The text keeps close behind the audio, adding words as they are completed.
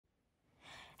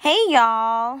Hey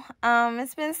y'all.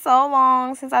 It's been so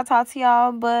long since I talked to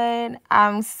y'all, but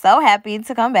I'm so happy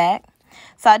to come back.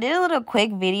 So I did a little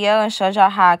quick video and showed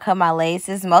y'all how I cut my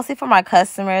laces, mostly for my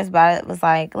customers, but it was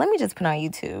like, let me just put on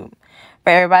YouTube for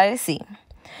everybody to see.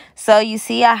 So you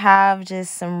see I have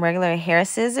just some regular hair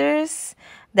scissors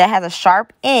that has a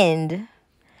sharp end,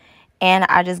 and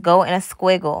I just go in a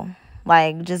squiggle.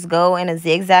 Like, just go in a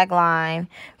zigzag line,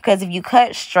 because if you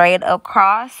cut straight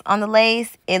across on the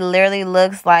lace, it literally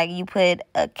looks like you put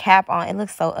a cap on. It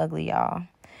looks so ugly, y'all.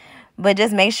 But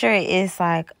just make sure it's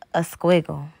like a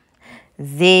squiggle.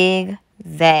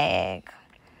 Zigzag.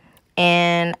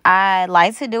 And I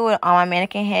like to do it on my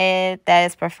mannequin head. That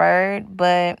is preferred.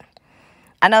 But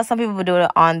I know some people do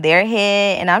it on their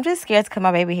head, and I'm just scared to cut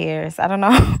my baby hairs. I don't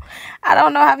know. I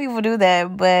don't know how people do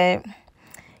that, but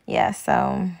yeah,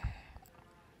 so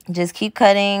just keep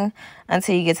cutting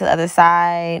until you get to the other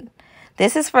side.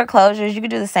 This is for closures. You can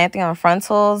do the same thing on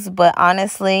frontals, but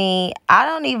honestly, I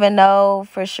don't even know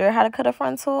for sure how to cut a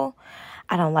frontal.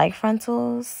 I don't like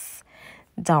frontals.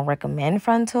 Don't recommend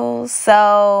frontals.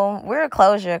 So we're a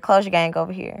closure gang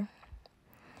over here.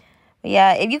 But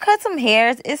yeah, if you cut some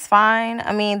hairs, it's fine.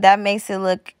 I mean, that makes it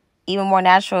look even more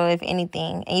natural, if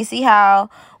anything. And you see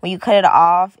how when you cut it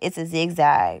off, it's a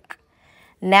zigzag.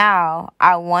 Now,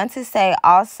 I want to say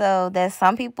also that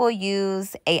some people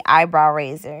use a eyebrow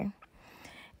razor.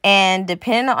 And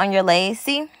depending on your lace,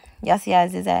 see? Y'all see how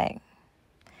it's zigzag?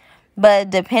 But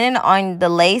depending on the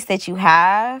lace that you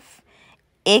have,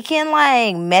 it can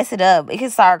like mess it up. It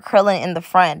can start curling in the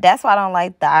front. That's why I don't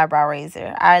like the eyebrow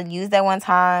razor. I used that one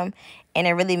time and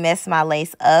it really messed my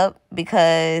lace up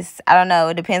because, I don't know,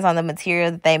 it depends on the material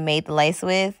that they made the lace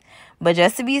with. But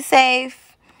just to be safe,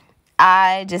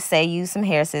 I just say use some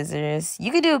hair scissors.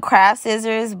 You could do craft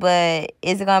scissors, but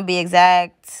is it going to be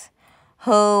exact?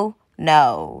 Who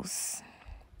knows?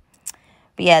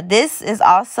 But yeah, this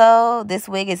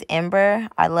wig is Ember.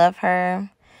 I love her.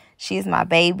 She's my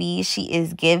baby. She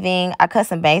is giving. I cut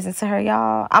some bangs into her,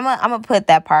 y'all. I'm gonna put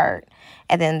that part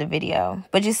at the end of the video.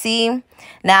 But you see,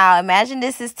 now imagine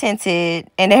this is tinted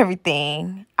and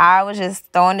everything. I was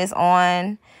just throwing this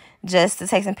on just to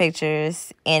take some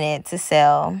pictures in it to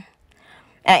sell.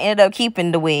 I ended up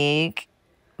keeping the wig,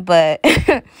 but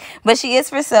but she is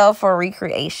for sale for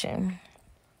recreation.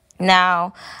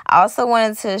 Now, I also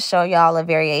wanted to show y'all a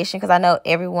variation because I know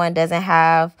everyone doesn't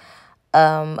have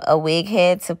a wig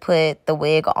head to put the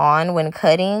wig on when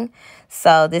cutting.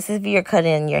 So this is if you're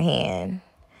cutting your hand.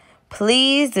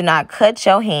 Please do not cut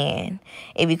your hand.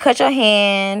 If you cut your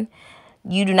hand,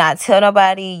 you do not tell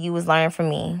nobody you was learning from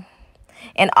me.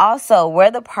 And also, where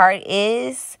the part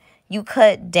is, you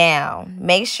cut down.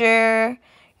 Make sure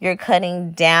you're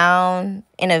cutting down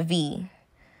in a V.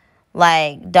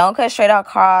 Like, don't cut straight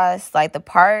across. Like, the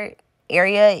part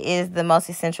area is the most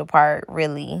essential part,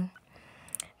 really.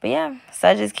 But yeah,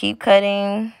 so just keep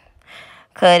cutting.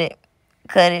 Cut it.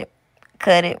 Cut it.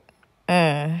 Cut it.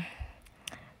 But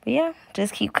yeah,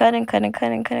 just keep cutting.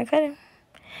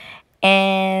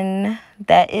 And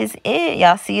that is it.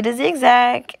 Y'all see the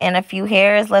zigzag and a few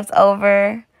hairs left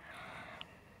over.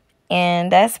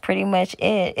 And that's pretty much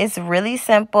it. It's really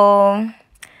simple.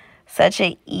 Such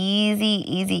an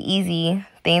easy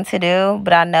thing to do.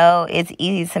 But I know it's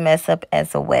easy to mess up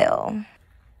as well.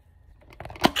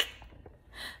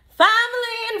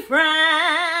 Family and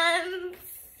friends.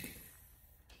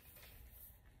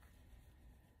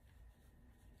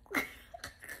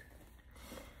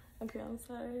 Okay, I'm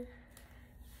sorry.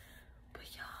 But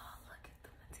y'all, look at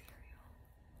the material.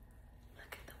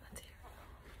 Look at the material.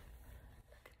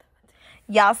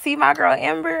 Y'all see my girl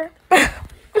Ember?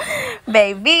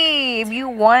 Baby, if you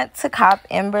want to cop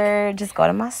Ember, just go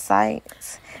to my site.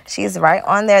 She's right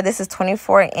on there. This is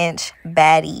 24-inch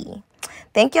baddie.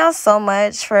 Thank y'all so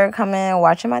much for coming and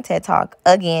watching my TED Talk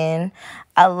again.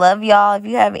 I love y'all. If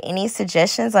you have any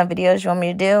suggestions on videos you want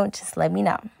me to do, just let me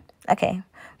know. Okay.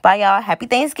 Bye, y'all. Happy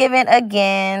Thanksgiving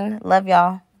again. Love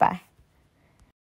y'all. Bye.